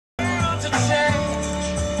to change.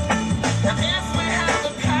 Now if we have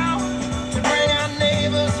the power to bring our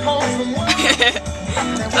neighbors home from work.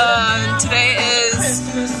 Today is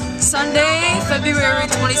Sunday, February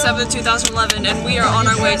 27th, 2011, and we are on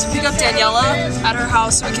our way to pick up Daniela at her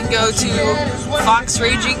house so we can go to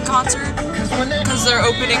FoxRaging concert, because they're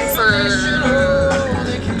opening for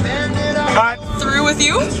Through With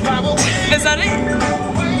You? Is that it?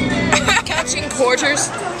 Catching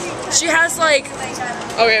quarters. She has like,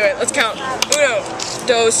 okay, wait, let's count. 1,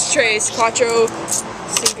 2, 3, 4, 5,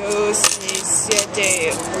 6, 7,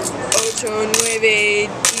 8,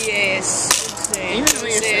 9,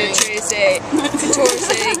 10, 11, 12,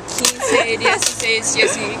 13, 14, 15,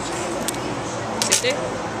 16,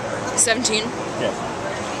 17. Yeah.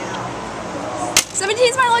 17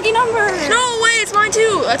 is my lucky number! No, wait, it's mine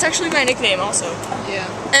too! That's actually my nickname also. Yeah.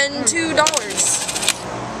 And $2.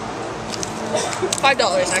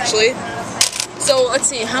 $5 actually. So let's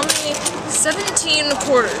see, how many 17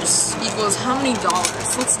 quarters equals how many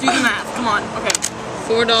dollars? Let's do the math. Come on. Okay.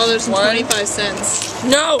 $4.25.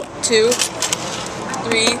 No! 2,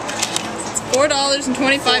 3,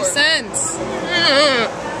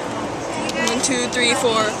 $4.25. 1, 2, 3,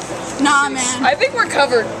 4. Nah, man. I think we're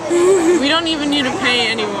covered. We don't even need to pay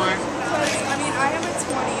anymore. I mean, I have a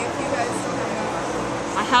 20 if you guys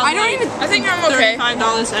don't have I don't even. I think I'm okay.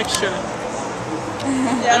 $35 extra.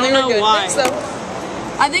 Yeah, I don't know why. So,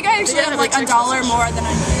 I think I actually have like $1 more than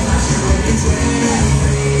I do.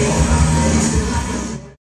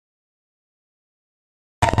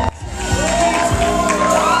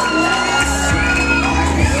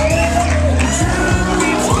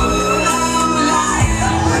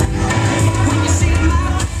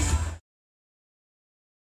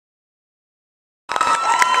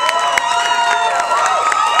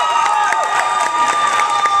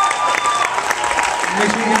 Make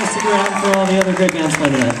sure you guys stick around for all the other great bands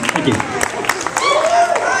playing tonight. Thank you.